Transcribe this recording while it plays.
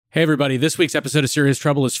Hey everybody, this week's episode of Serious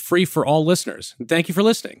Trouble is free for all listeners. Thank you for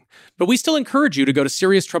listening. But we still encourage you to go to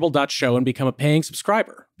serioustrouble.show and become a paying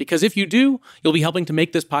subscriber. Because if you do, you'll be helping to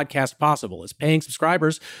make this podcast possible as paying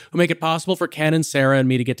subscribers who make it possible for Ken and Sarah and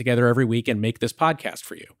me to get together every week and make this podcast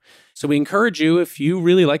for you. So we encourage you, if you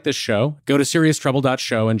really like this show, go to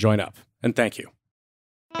serioustrouble.show and join up. And thank you.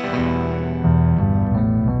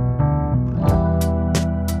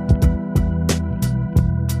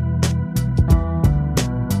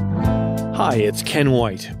 Hi, it's Ken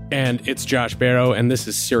White. And it's Josh Barrow, and this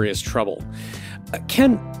is Serious Trouble.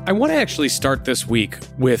 Ken, I want to actually start this week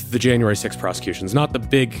with the January 6th prosecutions, not the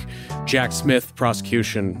big Jack Smith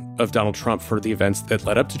prosecution of Donald Trump for the events that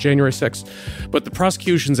led up to January 6th, but the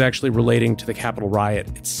prosecutions actually relating to the Capitol riot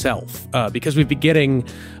itself, because we've been getting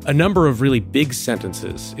a number of really big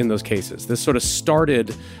sentences in those cases. This sort of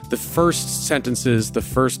started the first sentences, the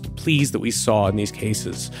first pleas that we saw in these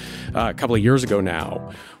cases a couple of years ago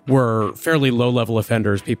now, were fairly low-level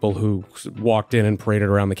offenders, people who walked in and paraded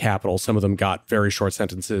around the Capitol. Some of them got very short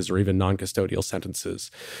sentences or even non-custodial sentences.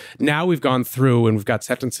 Now we've gone through and we've got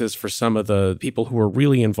sentences for some of the people who were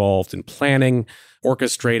really involved in planning,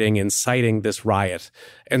 orchestrating, inciting this riot.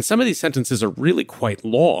 And some of these sentences are really quite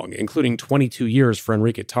long, including 22 years for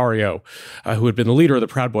Enrique Tarrio, who had been the leader of the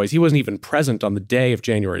Proud Boys. He wasn't even present on the day of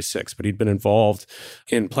January 6th, but he'd been involved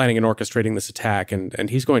in planning and orchestrating this attack, and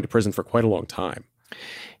he's going to prison for quite a long time.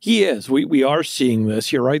 He is. We are seeing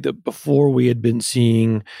this. You're right that before we had been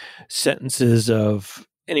seeing sentences of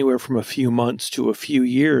anywhere from a few months to a few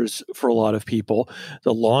years for a lot of people.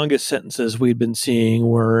 The longest sentences we'd been seeing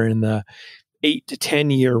were in the 8 to 10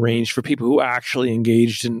 year range for people who actually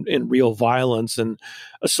engaged in real violence and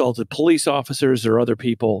assaulted police officers or other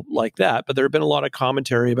people like that. But there have been a lot of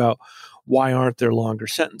commentary about why aren't there longer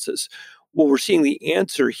sentences? Well, we're seeing the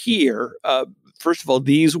answer here. First of all,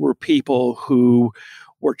 these were people who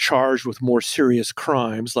were charged with more serious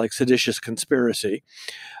crimes like seditious conspiracy.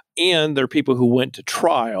 And they're people who went to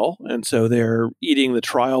trial. And so they're eating the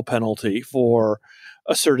trial penalty for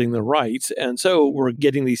asserting the rights. And so we're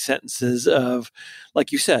getting these sentences of,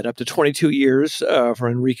 like you said, up to 22 years for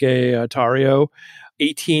Enrique Tarrio,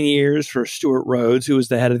 18 years for Stuart Rhodes, who was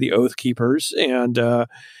the head of the Oath Keepers, and an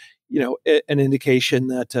indication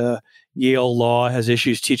that Yale Law has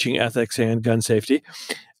issues teaching ethics and gun safety.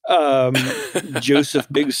 Joseph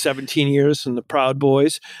Biggs, 17 years from the Proud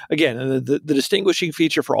Boys. Again, the distinguishing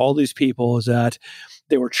feature for all these people is that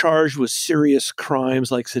they were charged with serious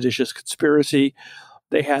crimes like seditious conspiracy.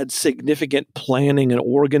 They had significant planning and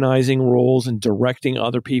organizing roles in directing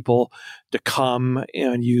other people to come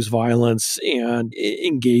and use violence and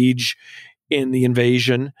engage in the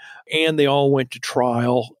invasion, and they all went to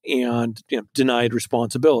trial and denied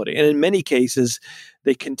responsibility. And in many cases,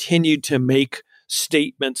 they continued to make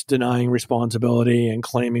statements denying responsibility and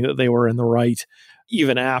claiming that they were in the right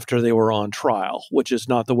even after they were on trial, which is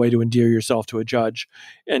not the way to endear yourself to a judge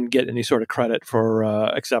and get any sort of credit for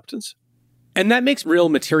acceptance. And that makes real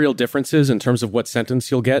material differences in terms of what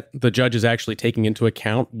sentence you'll get. The judge is actually taking into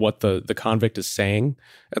account what the convict is saying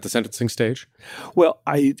at the sentencing stage? Well,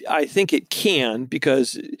 I think it can,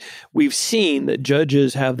 because we've seen that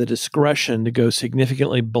judges have the discretion to go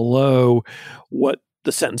significantly below what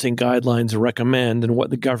the sentencing guidelines recommend and what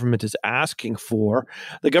the government is asking for.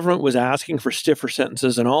 The government was asking for stiffer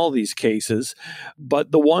sentences in all these cases,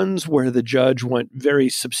 but the ones where the judge went very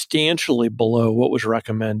substantially below what was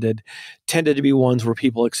recommended tended to be ones where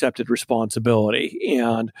people accepted responsibility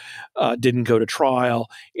and didn't go to trial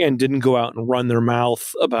and didn't go out and run their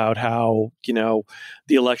mouth about how,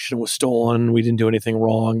 the election was stolen, we didn't do anything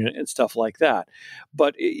wrong, and stuff like that.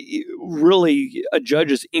 But really, a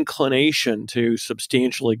judge's inclination to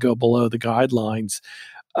substantially go below the guidelines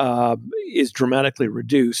is dramatically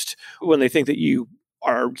reduced when they think that you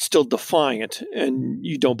are still defiant and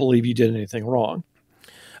you don't believe you did anything wrong.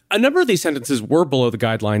 A number of these sentences were below the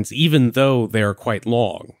guidelines, even though they are quite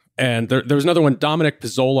long. And there was another one. Dominic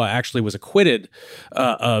Pizzola actually was acquitted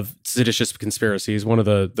of seditious conspiracies, one of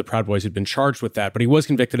the Proud Boys who'd been charged with that. But he was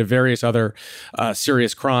convicted of various other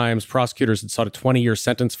serious crimes. Prosecutors had sought a 20-year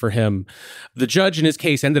sentence for him. The judge in his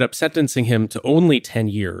case ended up sentencing him to only 10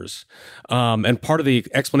 years. And part of the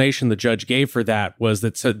explanation the judge gave for that was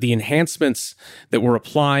that the enhancements that were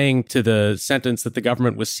applying to the sentence that the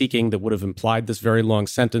government was seeking that would have implied this very long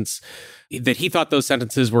sentence, that he thought those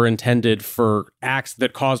sentences were intended for acts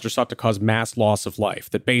that caused caused or sought to cause mass loss of life.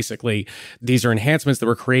 That basically these are enhancements that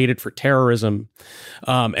were created for terrorism,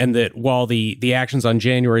 and that while the actions on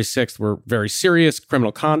January 6th were very serious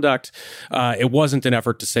criminal conduct, it wasn't an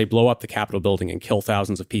effort to, say, blow up the Capitol building and kill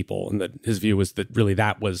thousands of people. And that his view was that really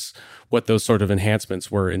that was what those sort of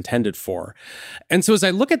enhancements were intended for. And so as I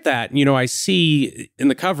look at that, I see in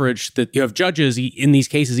the coverage that you have judges in these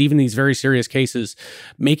cases, even these very serious cases,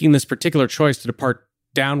 making this particular choice to depart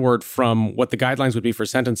downward from what the guidelines would be for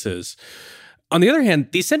sentences. On the other hand,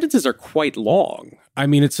 these sentences are quite long. I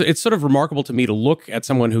mean, it's sort of remarkable to me to look at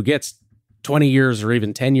someone who gets 20 years or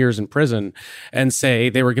even 10 years in prison and say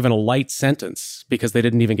they were given a light sentence because they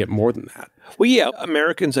didn't even get more than that. Well, yeah,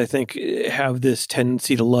 Americans, I think, have this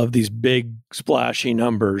tendency to love these big, splashy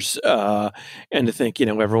numbers and to think,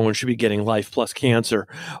 everyone should be getting life plus cancer.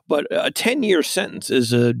 But a 10-year sentence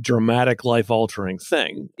is a dramatic, life-altering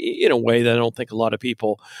thing in a way that I don't think a lot of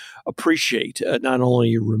people appreciate. Not only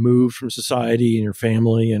you're removed from society and your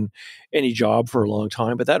family and any job for a long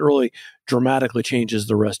time, but that really dramatically changes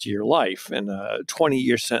the rest of your life. And a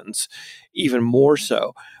 20-year sentence, even more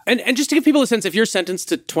so. And just to give people a sense, if you're sentenced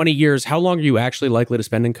to 20 years, how long are you actually likely to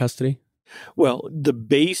spend in custody? Well, the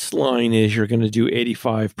baseline is you're going to do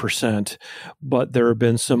 85%, but there have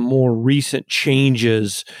been some more recent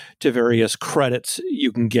changes to various credits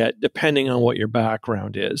you can get depending on what your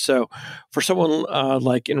background is. So for someone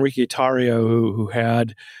like Enrique Tarrio, who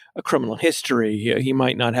had a criminal history, he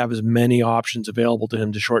might not have as many options available to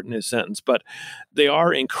him to shorten his sentence, but they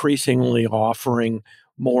are increasingly offering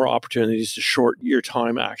more opportunities to shorten your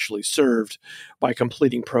time actually served by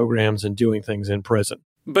completing programs and doing things in prison.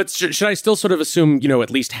 But should I still sort of assume,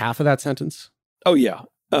 at least half of that sentence? Oh, yeah.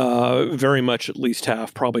 Very much at least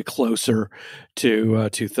half, probably closer to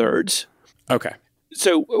 2/3. Okay.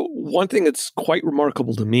 So one thing that's quite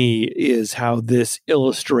remarkable to me is how this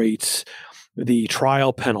illustrates the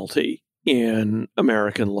trial penalty in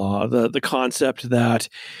American law, the concept that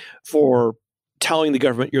for telling the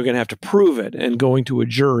government you're going to have to prove it and going to a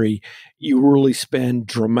jury, you really spend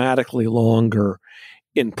dramatically longer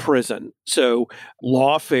in prison. So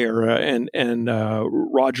Lawfare and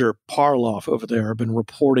Roger Parloff over there have been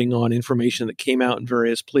reporting on information that came out in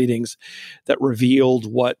various pleadings that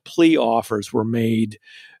revealed what plea offers were made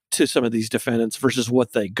to some of these defendants versus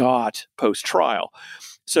what they got post-trial.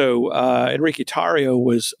 So Enrique Tarrio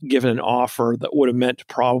was given an offer that would have meant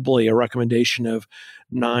probably a recommendation of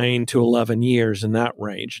 9 to 11 years in that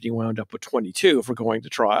range. And he wound up with 22 for going to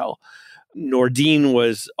trial. Nordine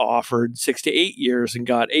was offered 6 to 8 years and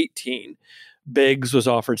got 18. Biggs was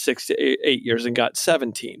offered 6 to 8 years and got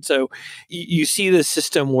 17. So you see this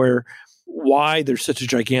system why there's such a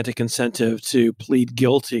gigantic incentive to plead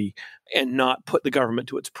guilty and not put the government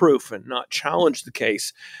to its proof and not challenge the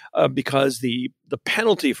case because the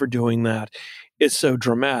penalty for doing that is so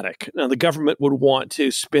dramatic. Now, the government would want to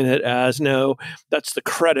spin it as, no, that's the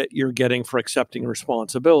credit you're getting for accepting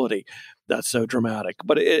responsibility. That's so dramatic.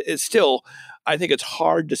 But it's still, I think it's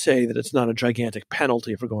hard to say that it's not a gigantic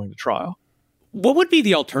penalty for going to trial. What would be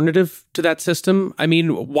the alternative to that system? I mean,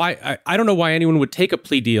 why? I don't know why anyone would take a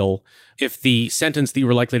plea deal if the sentence that you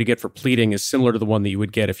were likely to get for pleading is similar to the one that you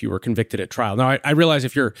would get if you were convicted at trial. Now, I realize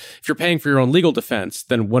if you're paying for your own legal defense,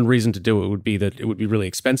 then one reason to do it would be that it would be really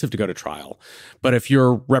expensive to go to trial. But if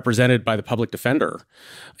you're represented by the public defender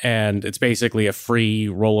and it's basically a free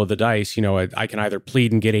roll of the dice, I can either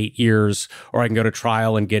plead and get 8 years, or I can go to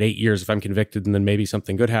trial and get 8 years if I'm convicted, and then maybe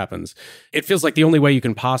something good happens. It feels like the only way you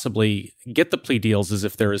can possibly get the plea deals is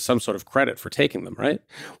if there is some sort of credit for taking them, right?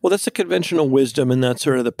 Well, that's the conventional wisdom, and that's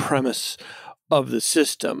sort of the premise of the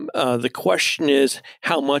system. The question is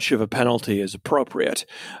how much of a penalty is appropriate.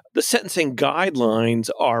 The sentencing guidelines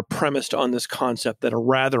are premised on this concept that a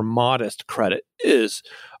rather modest credit is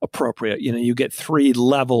appropriate. You get 3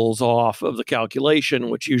 levels off of the calculation,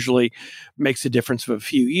 which usually makes a difference of a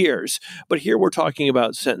few years. But here we're talking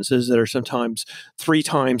about sentences that are sometimes 3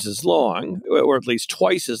 times as long, or at least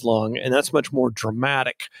twice as long, and that's much more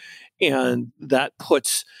dramatic. And that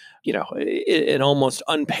puts an almost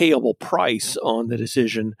unpayable price on the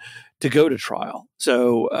decision to go to trial.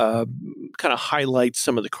 So kind of highlights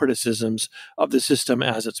some of the criticisms of the system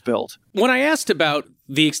as it's built. When I asked about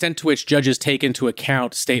the extent to which judges take into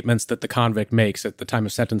account statements that the convict makes at the time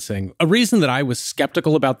of sentencing, a reason that I was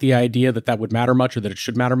skeptical about the idea that would matter much, or that it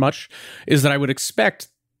should matter much, is that I would expect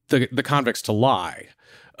the convicts to lie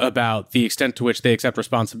about the extent to which they accept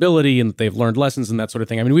responsibility and that they've learned lessons and that sort of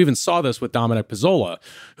thing. I mean, we even saw this with Dominic Pizzola,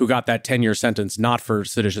 who got that 10-year sentence not for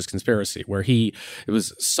seditious conspiracy, where it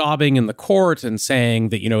was sobbing in the court and saying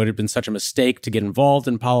that, it had been such a mistake to get involved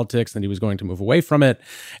in politics and he was going to move away from it.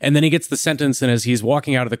 And then he gets the sentence, and as he's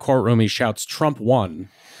walking out of the courtroom, he shouts, "Trump won."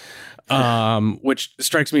 which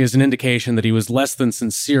strikes me as an indication that he was less than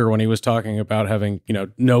sincere when he was talking about having,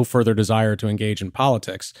 no further desire to engage in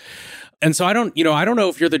politics. And so I don't know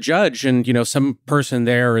if you're the judge and, some person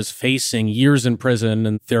there is facing years in prison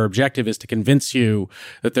and their objective is to convince you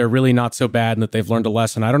that they're really not so bad and that they've learned a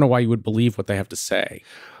lesson. I don't know why you would believe what they have to say.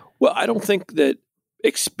 Well, I don't think that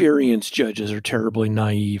experienced judges are terribly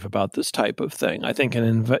naive about this type of thing. I think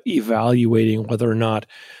in evaluating whether or not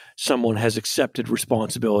someone has accepted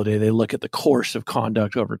responsibility, they look at the course of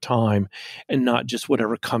conduct over time and not just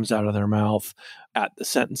whatever comes out of their mouth at the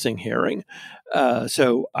sentencing hearing.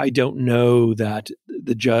 So I don't know that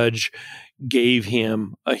the judge gave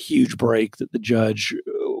him a huge break that the judge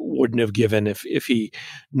wouldn't have given if he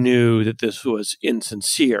knew that this was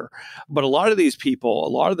insincere. But a lot of these people, a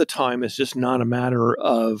lot of the time, it's just not a matter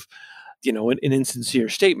of an insincere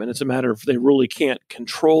statement. It's a matter of they really can't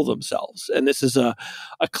control themselves. And this is a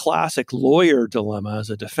classic lawyer dilemma as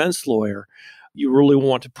a defense lawyer. You really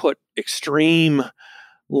want to put extreme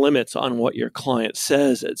limits on what your client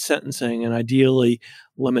says at sentencing and ideally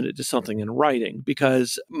limit it to something in writing,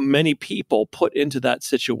 because many people put into that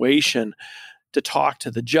situation to talk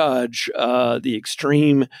to the judge, the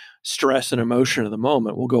extreme stress and emotion of the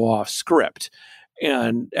moment will go off script.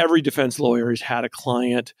 And every defense lawyer has had a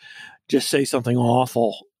client just say something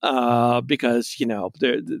awful because,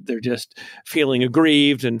 they're just feeling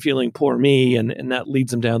aggrieved and feeling poor me, and that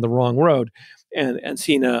leads them down the wrong road and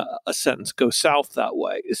seeing a sentence go south that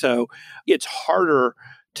way. So it's harder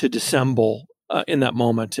to dissemble in that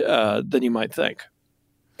moment than you might think.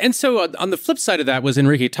 And so on the flip side of that was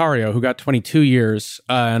Enrique Tarrio, who got 22 years.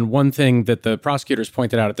 And one thing that the prosecutors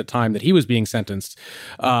pointed out at the time that he was being sentenced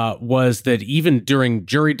was that even during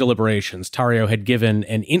jury deliberations, Tarrio had given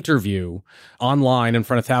an interview online in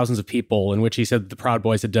front of thousands of people in which he said that the Proud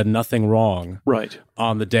Boys had done nothing wrong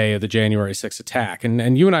on the day of the January 6th attack.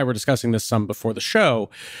 And you and I were discussing this some before the show.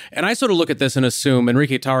 And I sort of look at this and assume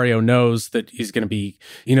Enrique Tarrio knows that he's going to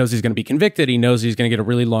be convicted. He knows he's going to get a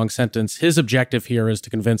really long sentence. His objective here is to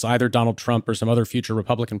convince either Donald Trump or some other future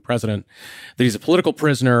Republican president that he's a political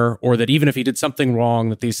prisoner, or that even if he did something wrong,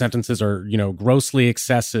 that these sentences are, grossly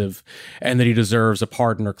excessive and that he deserves a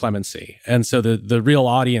pardon or clemency. And so the real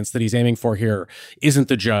audience that he's aiming for here isn't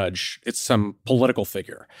the judge, it's some political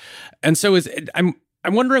figure. And so I'm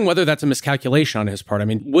wondering whether that's a miscalculation on his part. I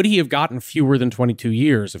mean, would he have gotten fewer than 22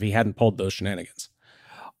 years if he hadn't pulled those shenanigans?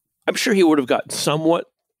 I'm sure he would have gotten somewhat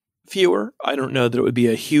fewer. I don't know that it would be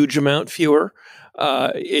a huge amount fewer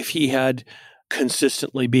if he had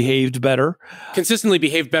consistently behaved better. Consistently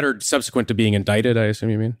behaved better subsequent to being indicted, I assume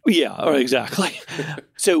you mean? Yeah, exactly.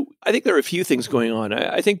 So I think there are a few things going on.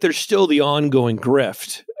 I think there's still the ongoing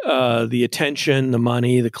grift, the attention, the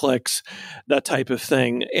money, the clicks, that type of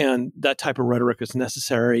thing. And that type of rhetoric is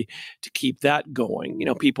necessary to keep that going.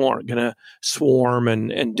 People aren't going to swarm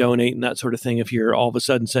and donate and that sort of thing if you're all of a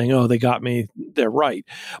sudden saying, oh, they got me, they're right.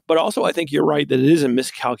 But also I think you're right that it is a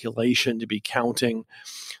miscalculation to be counting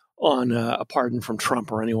on a pardon from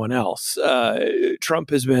Trump or anyone else.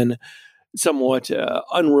 Trump has been somewhat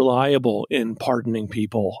unreliable in pardoning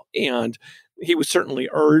people, and he was certainly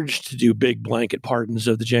urged to do big blanket pardons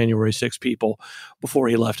of the January 6 people before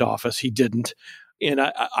he left office. He didn't. And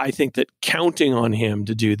I think that counting on him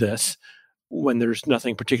to do this when there's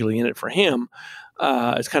nothing particularly in it for him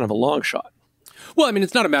is kind of a long shot. Well, I mean,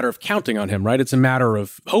 it's not a matter of counting on him, right? It's a matter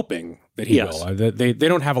of hoping that he will. They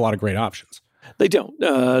don't have a lot of great options. They don't.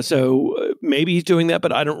 So maybe he's doing that,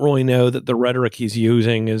 but I don't really know that the rhetoric he's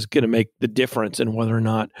using is going to make the difference in whether or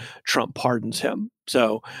not Trump pardons him.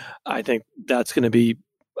 So I think that's going to be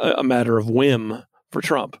a matter of whim for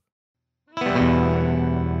Trump.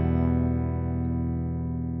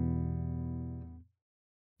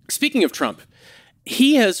 Speaking of Trump,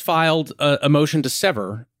 he has filed a motion to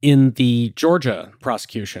sever in the Georgia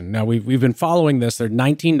prosecution. Now, we've been following this. There are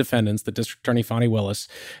 19 defendants that District Attorney Fani Willis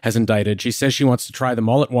has indicted. She says she wants to try them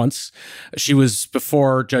all at once. She was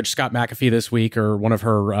before Judge Scott McAfee this week, or one of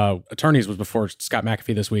her attorneys was before Scott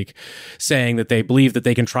McAfee this week, saying that they believe that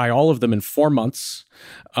they can try all of them in 4 months.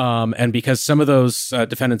 And because some of those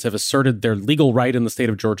defendants have asserted their legal right in the state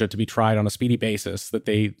of Georgia to be tried on a speedy basis, that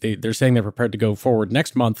they're saying they're prepared to go forward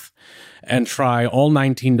next month and try all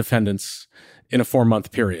 19 defendants in a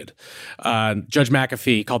 4-month period. Judge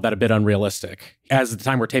McAfee called that a bit unrealistic. As at the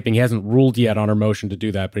time we're taping, he hasn't ruled yet on her motion to do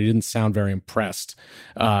that, but he didn't sound very impressed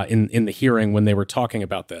in the hearing when they were talking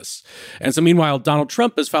about this. And so meanwhile, Donald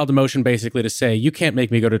Trump has filed a motion basically to say, you can't make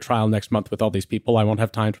me go to trial next month with all these people. I won't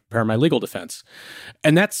have time to prepare my legal defense.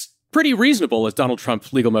 And that's pretty reasonable as Donald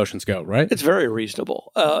Trump's legal motions go, right? It's very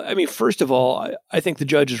reasonable. First of all, I think the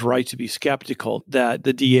judge is right to be skeptical that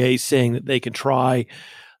the DA is saying that they can try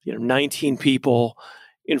 19 people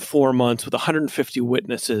in 4 months with 150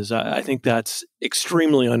 witnesses. I think that's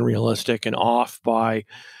extremely unrealistic and off by,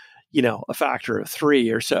 a factor of 3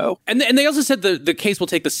 or so. And they also said the case will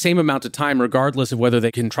take the same amount of time regardless of whether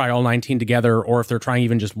they can try all 19 together or if they're trying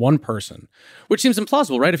even just one person, which seems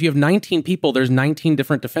implausible, right? If you have 19 people, there's 19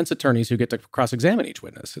 different defense attorneys who get to cross-examine each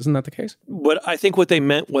witness. Isn't that the case? But I think what they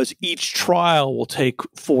meant was each trial will take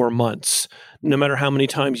 4 months, no matter how many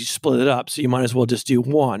times you split it up. So you might as well just do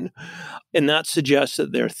one. And that suggests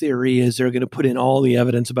that their theory is they're going to put in all the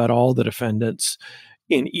evidence about all the defendants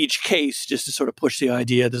in each case, just to sort of push the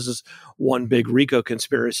idea this is one big RICO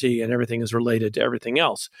conspiracy and everything is related to everything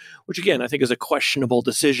else, which again, I think is a questionable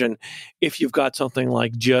decision if you've got something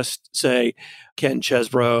like just, say, Ken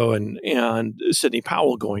Chesebro and Sidney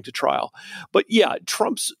Powell going to trial. But yeah,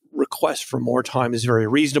 Trump's request for more time is very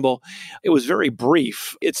reasonable. It was very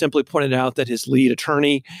brief. It simply pointed out that his lead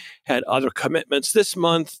attorney had other commitments this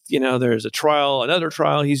month. There's another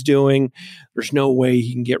trial he's doing. There's no way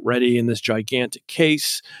he can get ready in this gigantic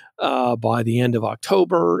case by the end of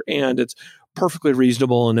October. And it's perfectly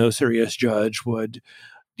reasonable, and no serious judge would,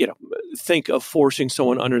 think of forcing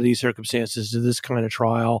someone under these circumstances to this kind of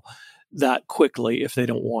trial that quickly if they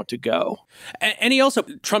don't want to go. And he also,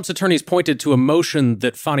 Trump's attorneys pointed to a motion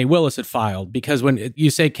that Fani Willis had filed, because when you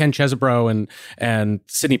say Ken Chesebro and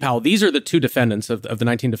Sidney Powell, these are the two defendants of the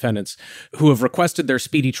 19 defendants who have requested their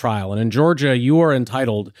speedy trial. And in Georgia, you are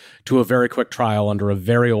entitled to a very quick trial under a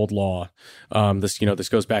very old law. This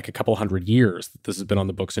goes back a couple hundred years. This has been on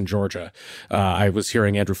the books in Georgia. I was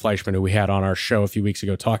hearing Andrew Fleischman, who we had on our show a few weeks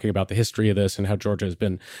ago, talking about the history of this and how Georgia has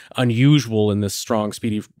been unusual in this strong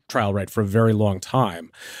speedy trial right for a very long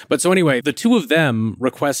time. But so anyway, the two of them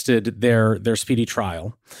requested their speedy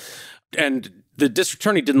trial. And the district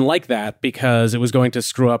attorney didn't like that because it was going to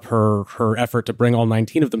screw up her effort to bring all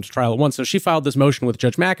 19 of them to trial at once. So she filed this motion with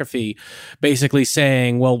Judge McAfee basically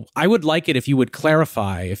saying, well, I would like it if you would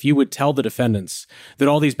clarify, if you would tell the defendants that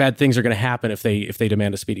all these bad things are going to happen if they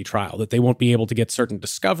demand a speedy trial, that they won't be able to get certain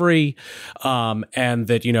discovery, and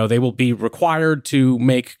that, they will be required to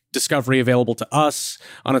make discovery available to us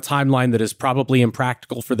on a timeline that is probably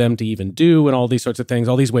impractical for them to even do, and all these sorts of things,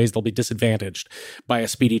 all these ways they'll be disadvantaged by a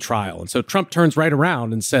speedy trial. And so Trump turns right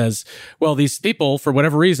around and says, well, these people, for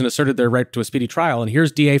whatever reason, asserted their right to a speedy trial. And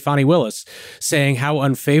here's DA Fani Willis saying how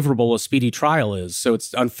unfavorable a speedy trial is. So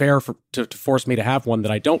it's unfair to force me to have one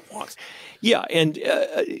that I don't want. Yeah, and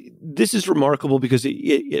this is remarkable because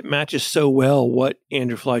it matches so well what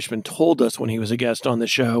Andrew Fleischman told us when he was a guest on the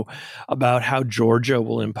show about how Georgia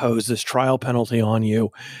will impose this trial penalty on you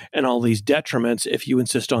and all these detriments if you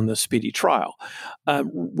insist on this speedy trial.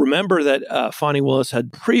 Remember that Fani Willis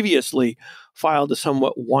had previously filed a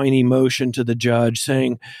somewhat whiny motion to the judge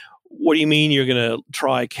saying, what do you mean you're going to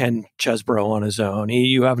try Ken Chesebro on his own?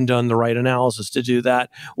 You haven't done the right analysis to do that.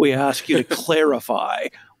 We ask you to clarify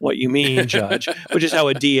what you mean, Judge, which is how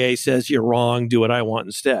a DA says you're wrong, do what I want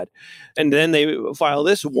instead. And then they file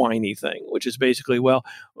this whiny thing, which is basically, well,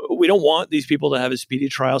 we don't want these people to have a speedy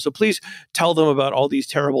trial, so please tell them about all these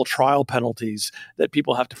terrible trial penalties that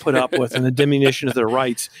people have to put up with and the diminution of their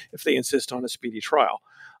rights if they insist on a speedy trial.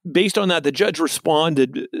 Based on that, the judge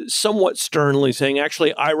responded somewhat sternly, saying,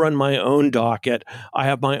 actually, I run my own docket. I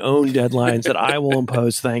have my own deadlines that I will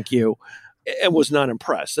impose, thank you, and was not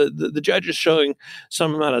impressed. The judge is showing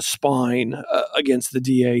some amount of spine against the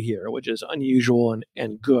DA here, which is unusual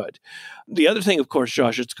and good. The other thing, of course,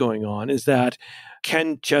 Josh, that's going on is that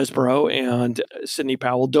Ken Chesebro and Sidney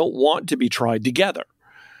Powell don't want to be tried together.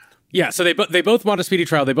 Yeah, so they both want a speedy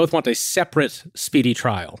trial. They both want a separate speedy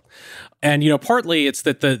trial. And, partly it's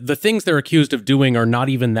that the things they're accused of doing are not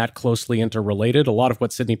even that closely interrelated. A lot of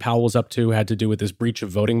what Sidney Powell was up to had to do with this breach of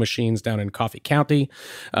voting machines down in Coffee County.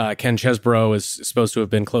 Ken Chesebro is supposed to have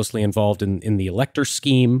been closely involved in the elector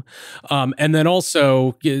scheme. And then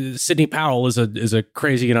also, Sidney Powell is a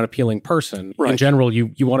crazy and unappealing person. Right. In general,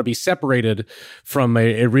 you want to be separated from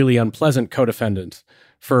a really unpleasant co-defendant.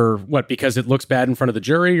 For what? Because it looks bad in front of the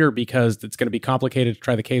jury, or because it's going to be complicated to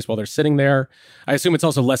try the case while they're sitting there? I assume it's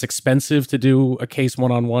also less expensive to do a case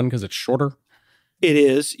one-on-one because it's shorter. It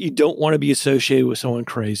is. You don't want to be associated with someone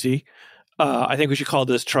crazy. I think we should call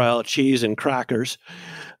this trial cheese and crackers.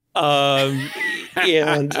 Yeah,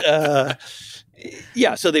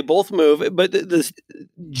 so they both move. But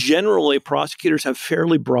generally, prosecutors have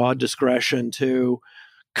fairly broad discretion to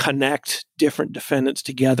connect different defendants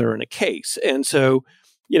together in a case. And so,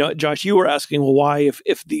 Josh, you were asking, well, why,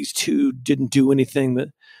 if these two didn't do anything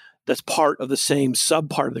that's part of the same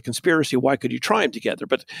subpart of the conspiracy, why could you try them together?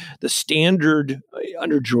 But the standard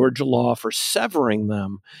under Georgia law for severing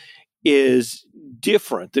them is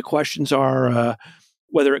different. The questions are,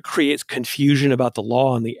 whether it creates confusion about the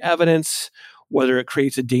law and the evidence, whether it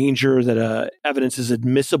creates a danger that evidence is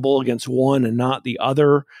admissible against one and not the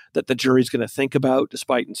other, that the jury's going to think about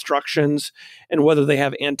despite instructions, and whether they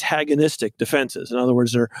have antagonistic defenses. In other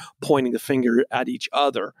words, they're pointing the finger at each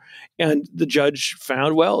other. And the judge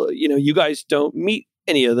found, well, you guys don't meet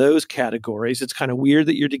any of those categories. It's kind of weird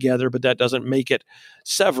that you're together, but that doesn't make it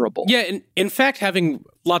severable. Yeah, in fact, having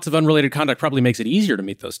lots of unrelated conduct probably makes it easier to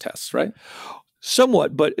meet those tests, right?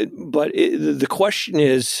 Somewhat, but the question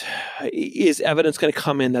is evidence going to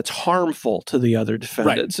come in that's harmful to the other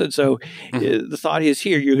defendants? Right. And so the thought is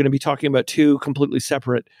here, you're going to be talking about two completely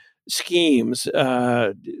separate schemes.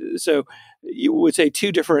 So you would say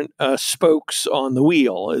two different spokes on the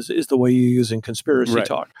wheel is the way you use in conspiracy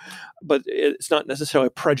talk. But it's not necessarily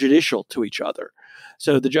prejudicial to each other.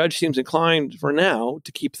 So the judge seems inclined for now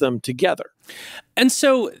to keep them together. And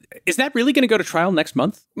so is that really going to go to trial next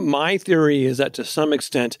month? My theory is that to some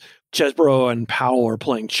extent, Chesebro and Powell are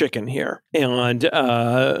playing chicken here. And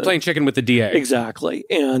playing chicken with the DA. Exactly.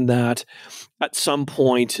 And that at some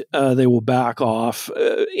point they will back off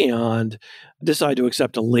and decide to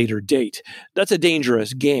accept a later date. That's a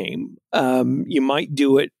dangerous game. You might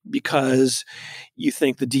do it because you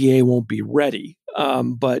think the DA won't be ready.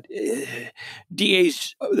 But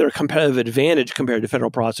DAs, their competitive advantage compared to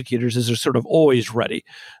federal prosecutors is they're sort of always ready.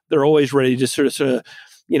 They're always ready to sort of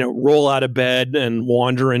roll out of bed and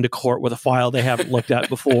wander into court with a file they haven't looked at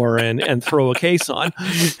before and throw a case on.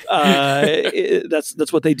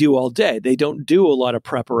 That's what they do all day. They don't do a lot of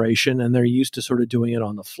preparation, and they're used to sort of doing it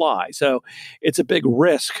on the fly. So it's a big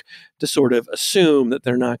risk to sort of assume that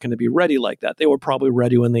they're not going to be ready like that. They were probably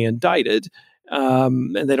ready when they indicted.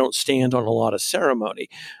 And they don't stand on a lot of ceremony,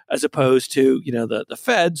 as opposed to, the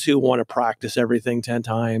feds who want to practice everything 10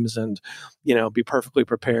 times and, be perfectly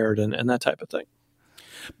prepared and that type of thing.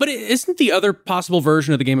 But isn't the other possible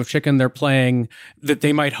version of the game of chicken they're playing that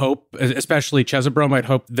they might hope, especially Chesebro might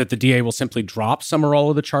hope, that the DA will simply drop some or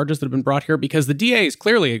all of the charges that have been brought here? Because the DA is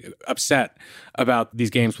clearly upset about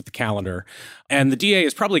these games with the calendar. And the DA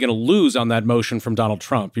is probably going to lose on that motion from Donald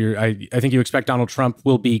Trump. I think you expect Donald Trump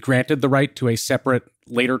will be granted the right to a separate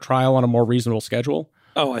later trial on a more reasonable schedule?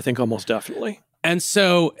 Oh, I think almost definitely. And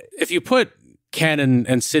so if you put Ken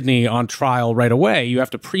and Sidney on trial right away, you have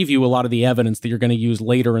to preview a lot of the evidence that you're going to use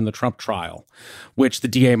later in the Trump trial, which the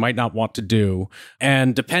DA might not want to do.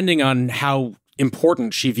 And depending on how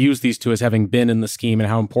important she views these two as having been in the scheme and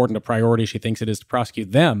how important a priority she thinks it is to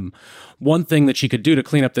prosecute them, one thing that she could do to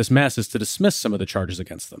clean up this mess is to dismiss some of the charges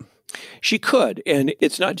against them. She could. And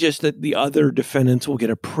it's not just that the other defendants will get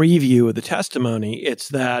a preview of the testimony. It's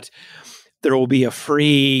that there will be a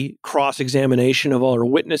free cross-examination of all her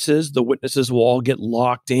witnesses. The witnesses will all get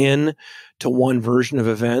locked in to one version of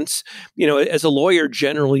events. As a lawyer,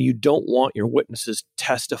 generally, you don't want your witnesses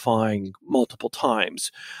testifying multiple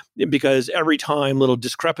times because every time little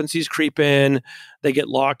discrepancies creep in, they get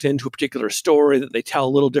locked into a particular story that they tell a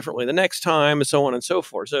little differently the next time, and so on and so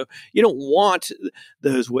forth. So you don't want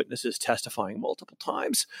those witnesses testifying multiple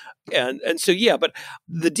times. And so, yeah, but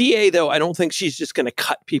the DA, though, I don't think she's just going to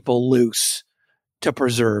cut people loose to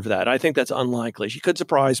preserve that. I think that's unlikely. She could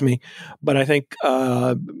surprise me, but I think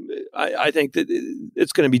I think that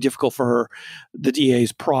it's going to be difficult for her, the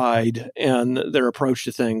DA's pride and their approach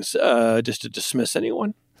to things, just to dismiss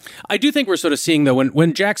anyone. I do think we're sort of seeing, though,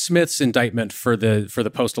 when Jack Smith's indictment for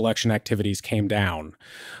the post-election activities came down,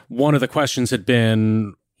 one of the questions had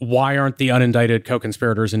been, why aren't the unindicted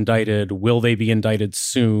co-conspirators indicted? Will they be indicted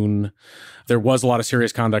soon? There was a lot of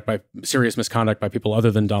serious misconduct by people other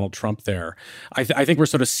than Donald Trump there. I think we're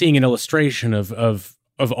sort of seeing an illustration of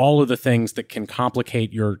all of the things that can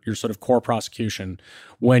complicate your sort of core prosecution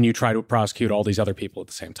when you try to prosecute all these other people at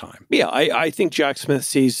the same time. Yeah, I think Jack Smith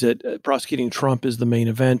sees that prosecuting Trump is the main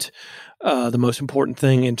event, the most important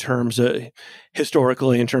thing in terms of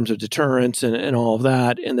historically, in terms of deterrence and all of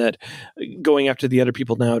that, and that going after the other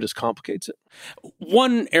people now just complicates it.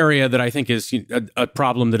 One area that I think is a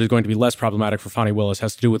problem that is going to be less problematic for Fani Willis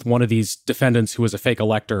has to do with one of these defendants who was a fake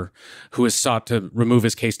elector who has sought to remove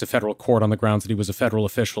his case to federal court on the grounds that he was a federal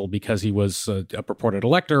official because he was a purported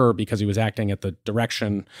elector or because he was acting at the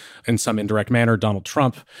direction in some indirect manner Donald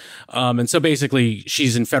Trump. And so basically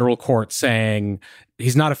she's in federal court saying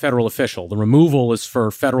he's not a federal official. The removal is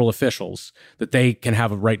for federal officials, that they can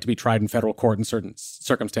have a right to be tried in federal court in certain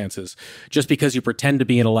circumstances. Just because you pretend to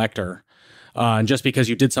be an elector, and just because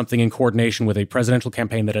you did something in coordination with a presidential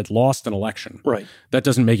campaign that had lost an election, right, that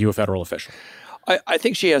doesn't make you a federal official. I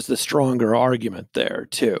think she has the stronger argument there,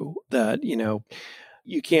 too, that,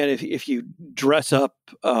 you can't, if you dress up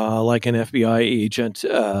like an FBI agent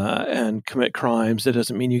and commit crimes, that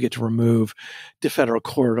doesn't mean you get to remove to federal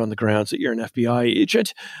court on the grounds that you're an FBI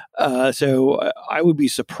agent. So I would be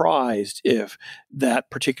surprised if that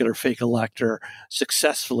particular fake elector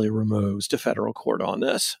successfully removes to federal court on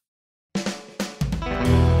this.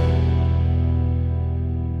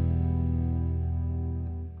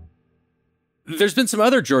 There's been some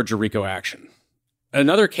other Georgia RICO action.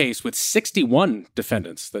 Another case with 61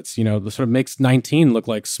 defendants that's, sort of makes 19 look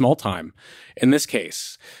like small time in this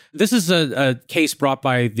case. This is a case brought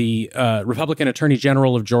by the Republican Attorney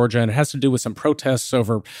General of Georgia, and it has to do with some protests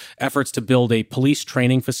over efforts to build a police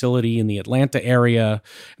training facility in the Atlanta area.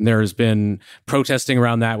 And there has been protesting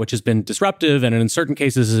around that, which has been disruptive, and in certain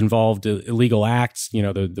cases has involved illegal acts,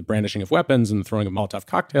 the brandishing of weapons and the throwing of Molotov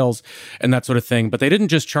cocktails and that sort of thing. But they didn't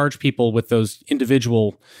just charge people with those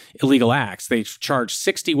individual illegal acts. They charged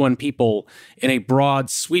 61 people in a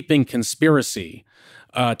broad, sweeping conspiracy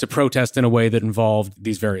to protest in a way that involved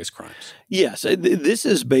these various crimes. Yes, this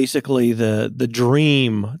is basically the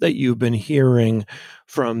dream that you've been hearing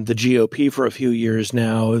from the GOP for a few years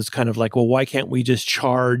now. Is kind of like, well, why can't we just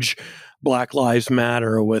charge Black Lives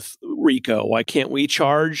Matter with RICO? Why can't we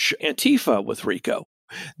charge Antifa with RICO?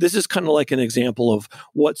 This is kind of like an example of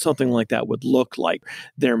what something like that would look like.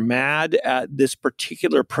 They're mad at this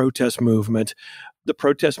particular protest movement. The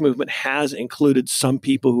protest movement has included some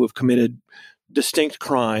people who have committed distinct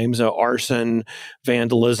crimes, arson,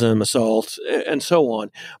 vandalism, assault, and so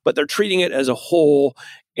on. But they're treating it as a whole,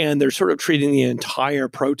 and they're sort of treating the entire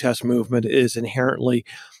protest movement as inherently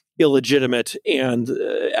illegitimate, and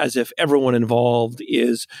as if everyone involved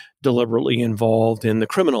is deliberately involved in the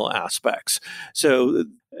criminal aspects. So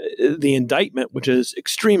the indictment, which is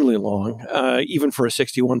extremely long, even for a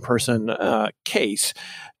 61-person case,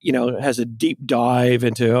 has a deep dive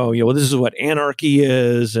into, this is what anarchy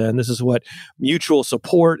is, and this is what mutual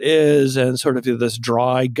support is, and sort of this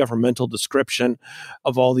dry governmental description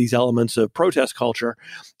of all these elements of protest culture.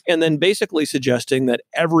 And then basically suggesting that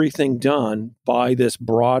everything done by this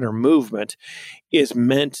broader movement is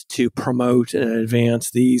meant to promote and advance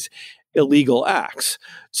these illegal acts.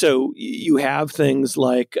 So you have things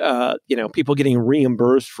like, people getting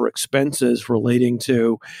reimbursed for expenses relating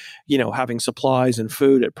to, having supplies and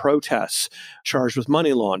food at protests charged with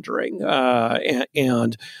money laundering,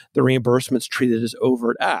 and the reimbursements treated as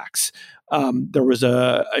overt acts. There was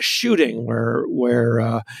a shooting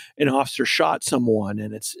where an officer shot someone,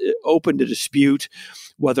 and it's open to dispute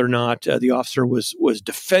whether or not the officer was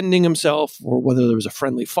defending himself or whether there was a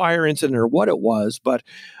friendly fire incident or what it was. But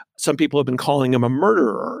some people have been calling him a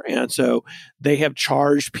murderer. And so they have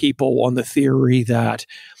charged people on the theory that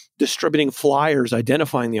distributing flyers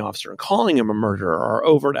identifying the officer and calling him a murderer are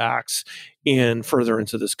overt acts in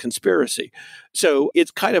furtherance of this conspiracy. So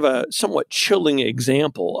it's kind of a somewhat chilling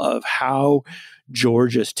example of how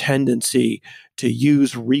Georgia's tendency to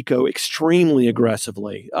use RICO extremely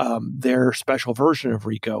aggressively, their special version of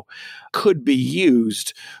RICO, could be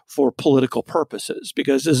used for political purposes,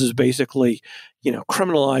 because this is basically,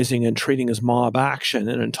 criminalizing and treating as mob action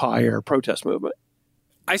an entire protest movement.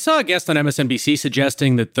 I saw a guest on MSNBC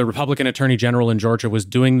suggesting that the Republican Attorney General in Georgia was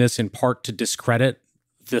doing this in part to discredit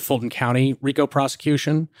the Fulton County RICO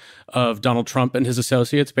prosecution of Donald Trump and his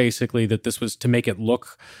associates, basically that this was to make it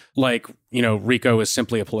look like, RICO is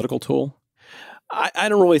simply a political tool. I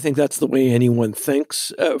don't really think that's the way anyone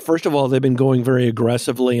thinks. First of all, they've been going very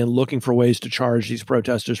aggressively and looking for ways to charge these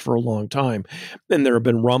protesters for a long time. And there have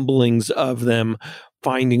been rumblings of them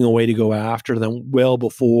finding a way to go after them well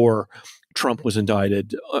before Trump was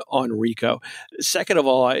indicted on RICO. Second of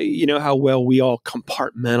all, you know how well we all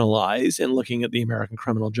compartmentalize in looking at the American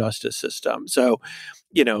criminal justice system. So,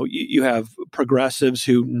 you have progressives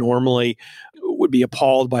who normally would be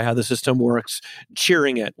appalled by how the system works,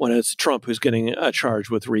 cheering it when it's Trump who's getting charged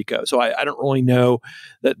with RICO. So I don't really know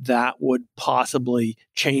that would possibly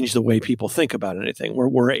change the way people think about anything.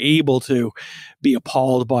 We're able to be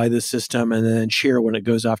appalled by the system and then cheer when it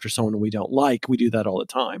goes after someone we don't like. We do that all the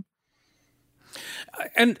time.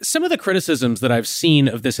 And some of the criticisms that I've seen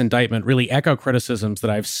of this indictment really echo criticisms that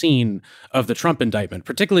I've seen of the Trump indictment,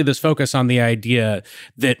 particularly this focus on the idea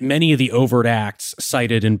that many of the overt acts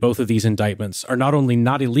cited in both of these indictments are not only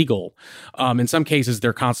not illegal, in some cases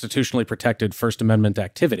they're constitutionally protected First Amendment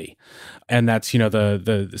activity. And that's,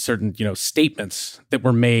 the certain, statements that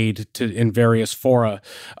were made in various fora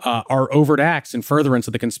are overt acts in furtherance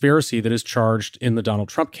of the conspiracy that is charged in the Donald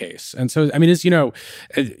Trump case. And so,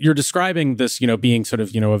 as you're describing this, being sort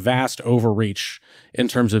of, a vast overreach in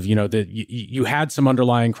terms of, that you had some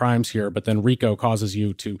underlying crimes here, but then RICO causes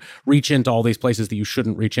you to reach into all these places that you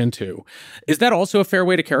shouldn't reach into. Is that also a fair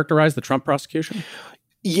way to characterize the Trump prosecution?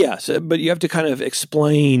 Yes, but you have to kind of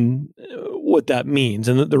explain what that means.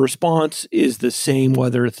 And the response is the same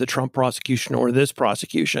whether it's the Trump prosecution or this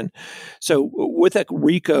prosecution. So with a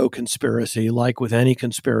RICO conspiracy, like with any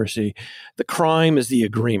conspiracy, the crime is the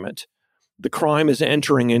agreement. The crime is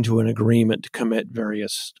entering into an agreement to commit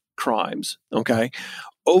various crimes, okay?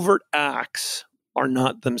 Overt acts are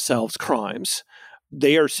not themselves crimes.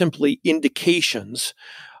 They are simply indications.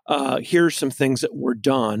 Here's some things that were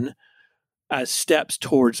done as steps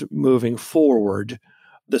towards moving forward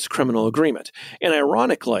this criminal agreement. And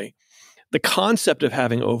ironically, the concept of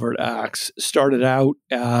having overt acts started out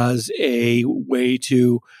as a way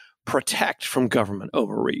to protect from government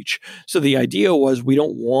overreach. So the idea was we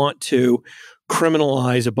don't want to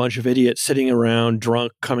criminalize a bunch of idiots sitting around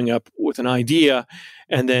drunk, coming up with an idea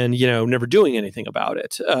and then, never doing anything about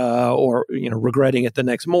it, or, regretting it the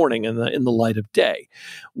next morning in the light of day.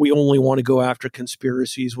 We only want to go after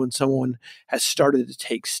conspiracies when someone has started to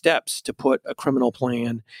take steps to put a criminal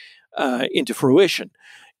plan into fruition.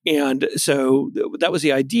 And so that was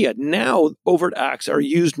the idea. Now, overt acts are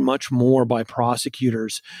used much more by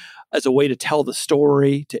prosecutors as a way to tell the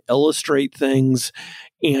story, to illustrate things,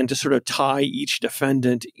 and to sort of tie each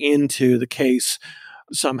defendant into the case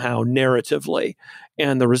somehow narratively.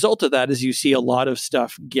 And the result of that is you see a lot of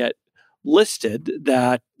stuff get listed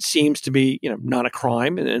that seems to be, not a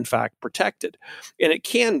crime and in fact protected. And it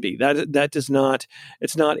can be. That does not,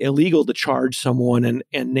 it's not illegal to charge someone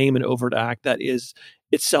and name an overt act that is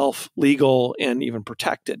itself legal and even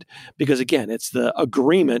protected. Because again, it's the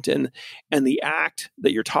agreement and the act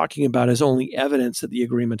that you're talking about is only evidence that the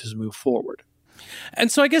agreement has moved forward.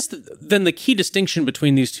 And so I guess then the key distinction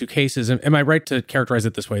between these two cases, am I right to characterize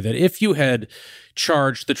it this way, that if you had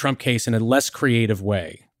charged the Trump case in a less creative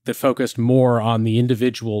way, that focused more on the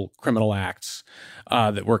individual criminal acts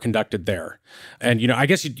that were conducted there, and, I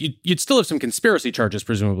guess you'd still have some conspiracy charges,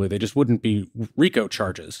 presumably, they just wouldn't be RICO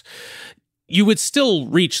charges, you would still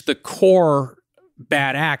reach the core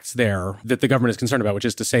bad acts there that the government is concerned about, which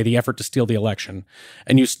is to say the effort to steal the election.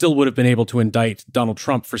 And you still would have been able to indict Donald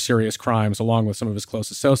Trump for serious crimes along with some of his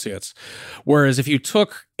close associates. Whereas if you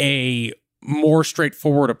took a more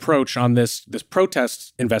straightforward approach on this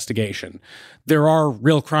protest investigation, there are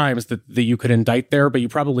real crimes that you could indict there, but you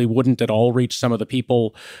probably wouldn't at all reach some of the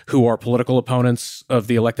people who are political opponents of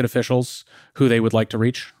the elected officials who they would like to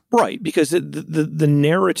reach. Right, because the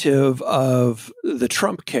narrative of the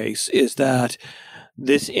Trump case is that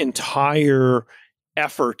this entire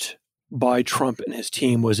effort by Trump and his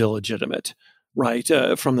team was illegitimate, right,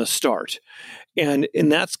 from the start. And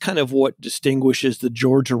that's kind of what distinguishes the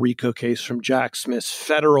Georgia RICO case from Jack Smith's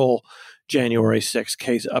federal January 6th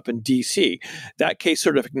case up in D.C. That case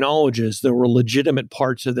sort of acknowledges there were legitimate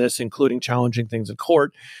parts of this, including challenging things in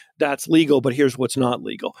court. That's legal, but here's what's not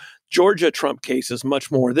legal. Georgia Trump case is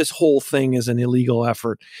much more, this whole thing is an illegal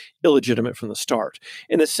effort, illegitimate from the start.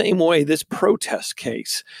 In the same way, this protest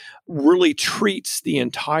case really treats the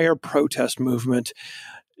entire protest movement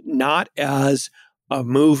not as a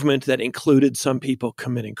movement that included some people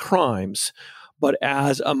committing crimes, but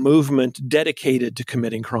as a movement dedicated to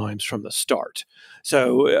committing crimes from the start.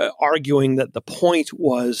 So arguing that the point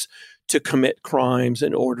was to commit crimes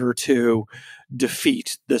in order to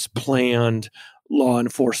defeat this planned law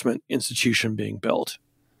enforcement institution being built.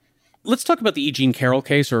 Let's talk about the E. Jean Carroll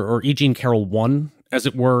case, or E. Jean Carroll 1, as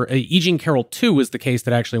it were. E. Jean Carroll 2 is the case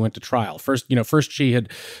that actually went to trial. First she had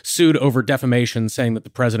sued over defamation, saying that the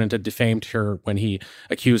president had defamed her when he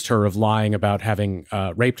accused her of lying about having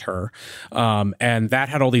raped her. And that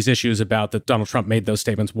had all these issues about that Donald Trump made those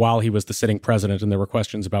statements while he was the sitting president, and there were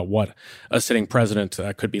questions about what a sitting president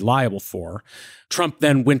could be liable for. Trump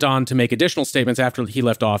then went on to make additional statements after he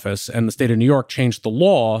left office, and the state of New York changed the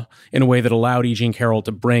law in a way that allowed E. Jean Carroll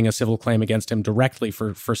to bring a civil claim against him directly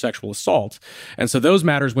for sexual assault. And so those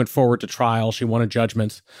matters went forward to trial. She won a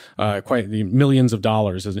judgment, quite millions of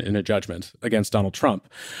dollars in a judgment against Donald Trump.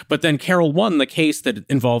 But then Carroll won the case that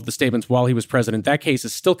involved the statements while he was president. That case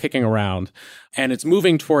is still kicking around, and it's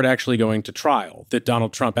moving toward actually going to trial, that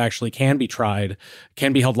Donald Trump actually can be tried,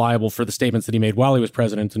 can be held liable for the statements that he made while he was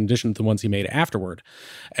president, in addition to the ones he made afterwards. afterward.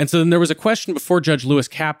 And so then there was a question before Judge Lewis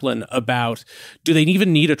Kaplan about, do they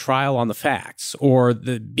even need a trial on the facts? Or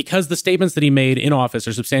because the statements that he made in office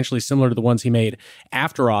are substantially similar to the ones he made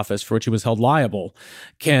after office for which he was held liable,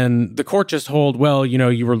 can the court just hold, well,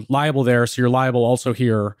 you were liable there, so you're liable also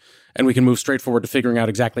here, and we can move straight forward to figuring out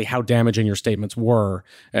exactly how damaging your statements were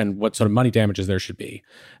and what sort of money damages there should be.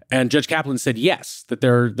 And Judge Kaplan said yes, that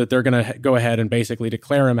they're going to go ahead and basically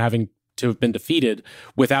declare him having to have been defeated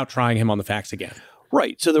without trying him on the facts again.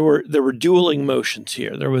 Right. So there were dueling motions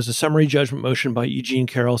here. There was a summary judgment motion by Eugene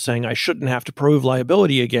Carroll saying I shouldn't have to prove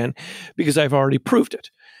liability again because I've already proved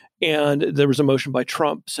it. And there was a motion by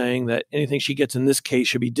Trump saying that anything she gets in this case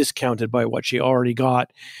should be discounted by what she already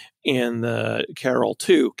got in the Carroll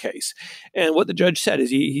 2 case. And what the judge said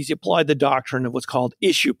is he's applied the doctrine of what's called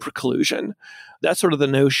issue preclusion. That's sort of the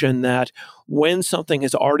notion that when something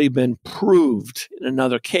has already been proved in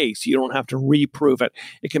another case, you don't have to reprove it.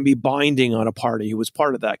 It can be binding on a party who was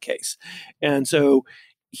part of that case. And so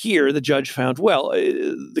here the judge found, well,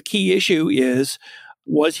 the key issue is,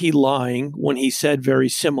 was he lying when he said very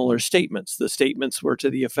similar statements? The statements were to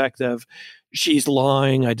the effect of, she's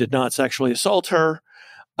lying, I did not sexually assault her.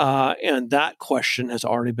 And that question has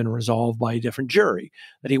already been resolved by a different jury,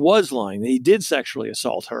 that he was lying, that he did sexually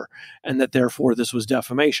assault her, and that therefore this was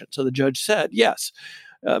defamation. So the judge said, yes,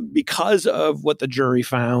 because of what the jury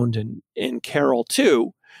found in Carroll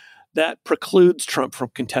 2, that precludes Trump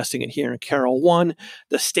from contesting it here in Carroll 1.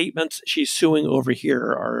 The statements she's suing over here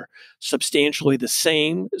are substantially the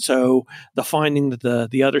same. So the finding that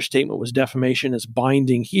the other statement was defamation is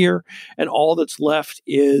binding here. And all that's left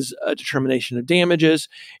is a determination of damages.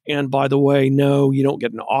 And by the way, no, you don't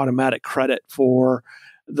get an automatic credit for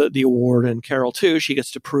the award in Carroll 2. She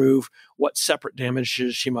gets to prove what separate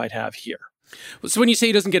damages she might have here. So when you say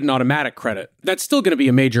he doesn't get an automatic credit, that's still going to be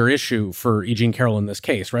a major issue for Eugene Carroll in this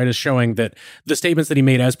case, right? Is showing that the statements that he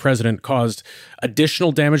made as president caused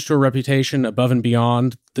additional damage to her reputation above and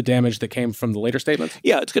beyond the damage that came from the later statements?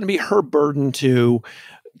 Yeah, it's going to be her burden to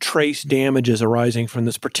trace damages arising from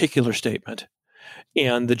this particular statement.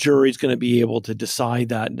 And the jury's going to be able to decide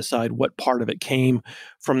that and decide what part of it came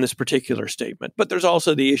from this particular statement. But there's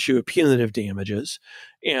also the issue of punitive damages.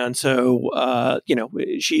 And so,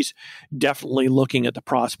 she's definitely looking at the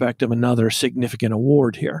prospect of another significant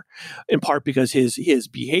award here, in part because his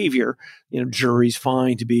behavior, juries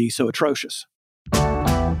find to be so atrocious.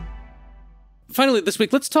 Finally, this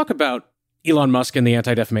week, let's talk about Elon Musk and the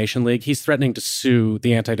Anti-Defamation League. He's threatening to sue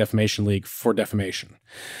the Anti-Defamation League for defamation.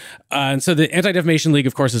 And so the Anti-Defamation League,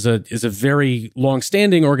 of course, is a very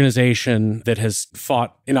long-standing organization that has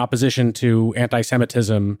fought in opposition to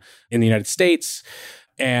anti-Semitism in the United States.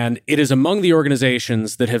 And it is among the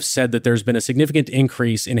organizations that have said that there's been a significant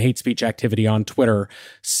increase in hate speech activity on Twitter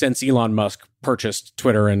since Elon Musk purchased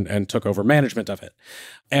Twitter and took over management of it.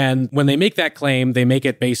 And when they make that claim, they make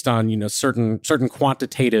it based on, certain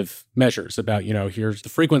quantitative measures about, here's the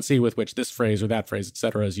frequency with which this phrase or that phrase, et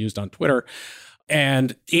cetera, is used on Twitter.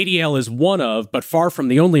 And ADL is one of, but far from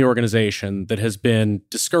the only organization that has been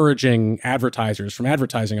discouraging advertisers from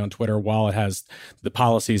advertising on Twitter while it has the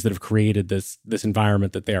policies that have created this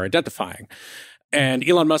environment that they are identifying. And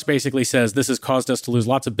Elon Musk basically says this has caused us to lose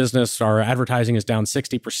lots of business. Our advertising is down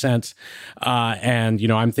 60%.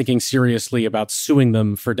 And, I'm thinking seriously about suing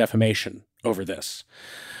them for defamation over this.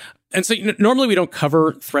 And so normally we don't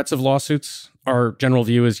cover threats of lawsuits. Our general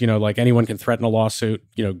view is, like anyone can threaten a lawsuit,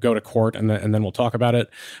 go to court and then we'll talk about it.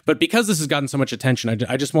 But because this has gotten so much attention,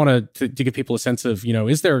 I just wanted to give people a sense of,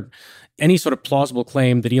 is there any sort of plausible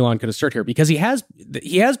claim that Elon could assert here? Because he has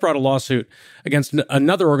brought a lawsuit against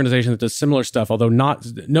another organization that does similar stuff, although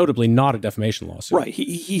notably not a defamation lawsuit. Right.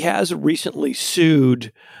 He has recently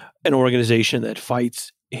sued an organization that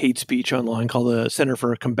fights hate speech online called the Center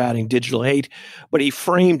for Combating Digital Hate, but he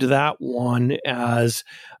framed that one as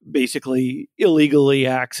basically illegally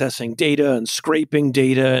accessing data and scraping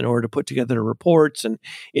data in order to put together reports and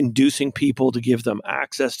inducing people to give them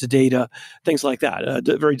access to data, things like that,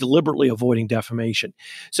 very deliberately avoiding defamation.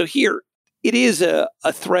 So here, it is a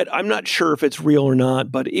threat. I'm not sure if it's real or not,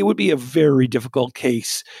 but it would be a very difficult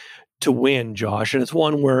case to win, Josh. And it's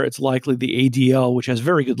one where it's likely the ADL, which has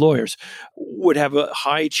very good lawyers, would have a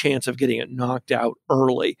high chance of getting it knocked out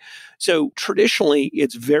early. So traditionally,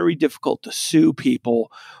 it's very difficult to sue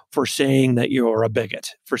people for saying that you're a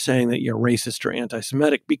bigot, for saying that you're racist or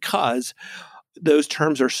anti-Semitic, because those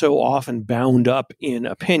terms are so often bound up in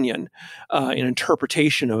opinion, in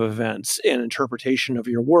interpretation of events, and interpretation of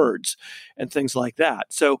your words, and things like that.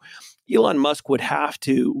 So Elon Musk would have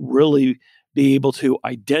to really be able to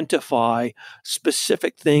identify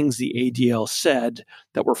specific things the ADL said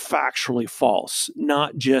that were factually false,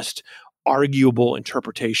 not just arguable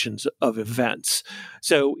interpretations of events.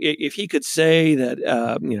 So if he could say that,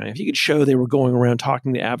 if he could show they were going around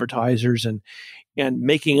talking to advertisers and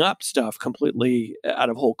making up stuff completely out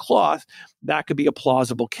of whole cloth, that could be a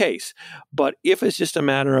plausible case. But if it's just a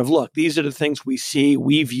matter of, look, these are the things we see,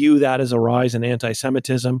 we view that as a rise in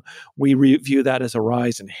anti-Semitism, we view that as a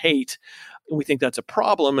rise in hate, and we think that's a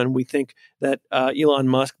problem, and we think that Elon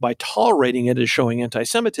Musk, by tolerating it, is showing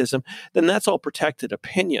anti-Semitism, then that's all protected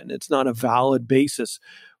opinion. It's not a valid basis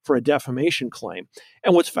for a defamation claim.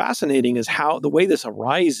 And what's fascinating is how the way this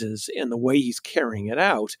arises and the way he's carrying it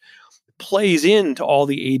out plays into all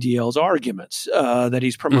the ADL's arguments that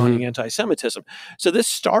he's promoting anti-Semitism. So this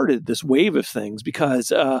started this wave of things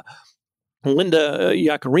because Linda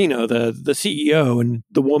Yaccarino, the CEO and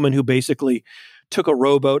the woman who basically took a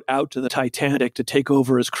rowboat out to the Titanic to take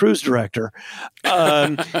over as cruise director,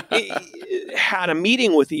 had a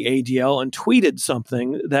meeting with the ADL and tweeted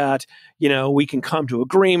something that, we can come to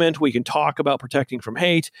agreement, we can talk about protecting from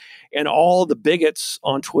hate, and all the bigots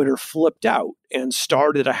on Twitter flipped out and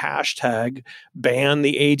started a hashtag ban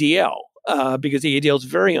the ADL. Because the ADL is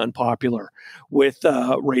very unpopular with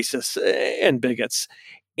racists and bigots.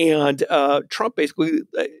 And Trump basically,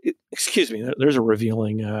 there's a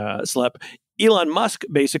revealing slip. Elon Musk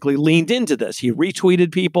basically leaned into this. He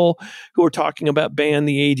retweeted people who were talking about ban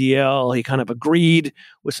the ADL. He kind of agreed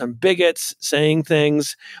with some bigots saying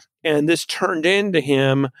things. And this turned into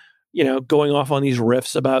him, going off on these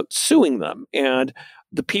riffs about suing them. And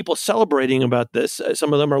the people celebrating about this,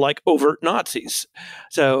 some of them are like overt Nazis.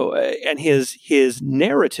 So, and his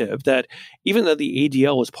narrative that even though the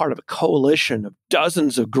ADL was part of a coalition of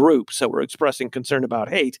dozens of groups that were expressing concern about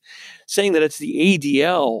hate, saying that it's the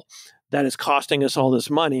ADL that is costing us all this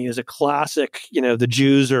money is a classic, the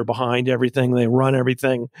Jews are behind everything. They run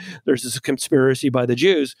everything. There's this conspiracy by the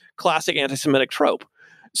Jews, classic anti-Semitic trope.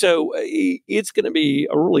 So it's going to be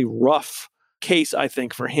a really rough case, I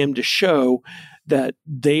think, for him to show that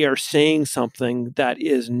they are saying something that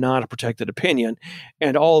is not a protected opinion.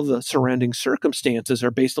 And all the surrounding circumstances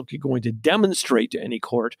are basically going to demonstrate to any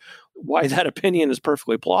court why that opinion is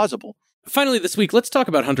perfectly plausible. Finally, this week, let's talk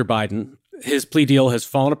about Hunter Biden. His plea deal has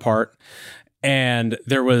fallen apart, and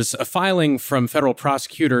there was a filing from federal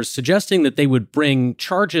prosecutors suggesting that they would bring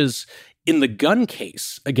charges in the gun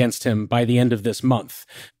case against him by the end of this month.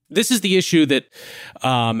 This is the issue that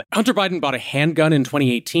Hunter Biden bought a handgun in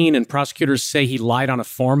 2018, and prosecutors say he lied on a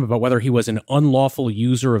form about whether he was an unlawful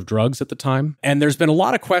user of drugs at the time. And there's been a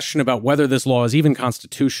lot of question about whether this law is even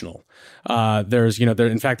constitutional. We had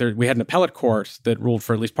an appellate court that ruled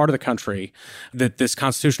for at least part of the country that this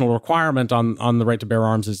constitutional requirement on the right to bear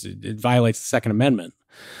arms it violates the Second Amendment.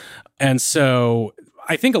 And so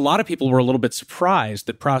I think a lot of people were a little bit surprised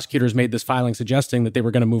that prosecutors made this filing suggesting that they were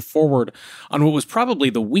going to move forward on what was probably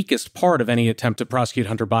the weakest part of any attempt to prosecute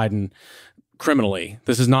Hunter Biden criminally.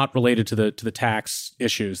 This is not related to the tax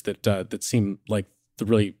issues that seem like the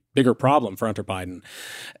really bigger problem for Hunter Biden.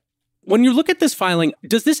 When you look at this filing,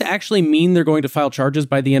 does this actually mean they're going to file charges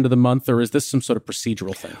by the end of the month, or is this some sort of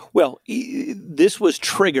procedural thing? Well, this was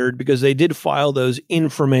triggered because they did file those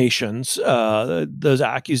informations, those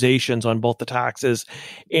accusations on both the taxes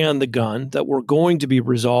and the gun that were going to be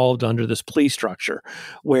resolved under this plea structure,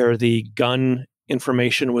 where the gun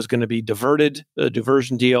information was going to be diverted, a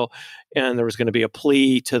diversion deal, and there was going to be a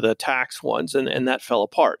plea to the tax ones, and that fell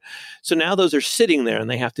apart. So now those are sitting there, and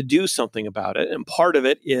they have to do something about it. And part of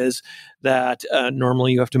it is that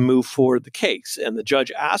normally you have to move forward the case, and the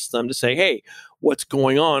judge asked them to say, hey, what's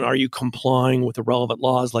going on? Are you complying with the relevant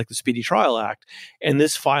laws like the Speedy Trial Act? And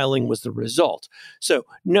this filing was the result. So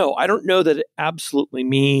no, I don't know that it absolutely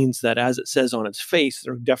means that, as it says on its face,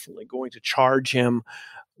 they're definitely going to charge him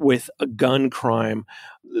with a gun crime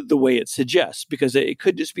the way it suggests, because it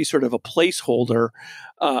could just be sort of a placeholder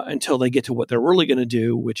until they get to what they're really going to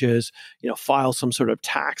do, which is, file some sort of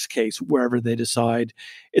tax case wherever they decide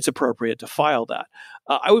it's appropriate to file that.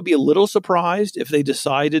 I would be a little surprised if they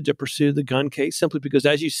decided to pursue the gun case, simply because,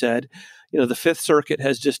 as you said, the Fifth Circuit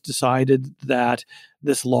has just decided that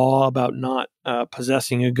this law about not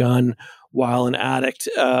possessing a gun while an addict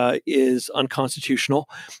is unconstitutional.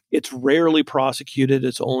 It's rarely prosecuted.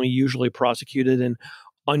 It's only usually prosecuted in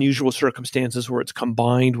unusual circumstances where it's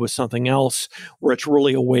combined with something else, where it's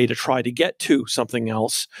really a way to try to get to something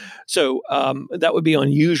else. So that would be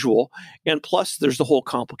unusual. And plus, there's the whole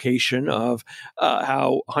complication of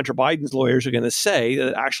how Hunter Biden's lawyers are going to say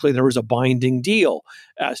that actually there was a binding deal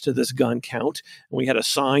as to this gun count. And we had a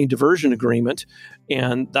signed diversion agreement,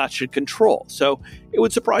 and that should control. So it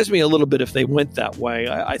would surprise me a little bit if they went that way.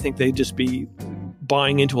 I think they'd just be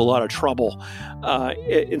buying into a lot of trouble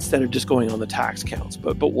instead of just going on the tax counts.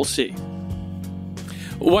 But we'll see.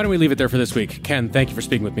 Why don't we leave it there for this week? Ken, thank you for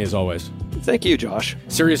speaking with me as always. Thank you, Josh.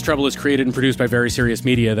 Serious Trouble is created and produced by Very Serious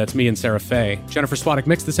Media. That's me and Sarah Fay. Jennifer Swadek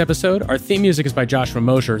mixed this episode. Our theme music is by Joshua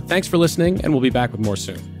Mosher. Thanks for listening, and we'll be back with more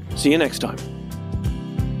soon. See you next time.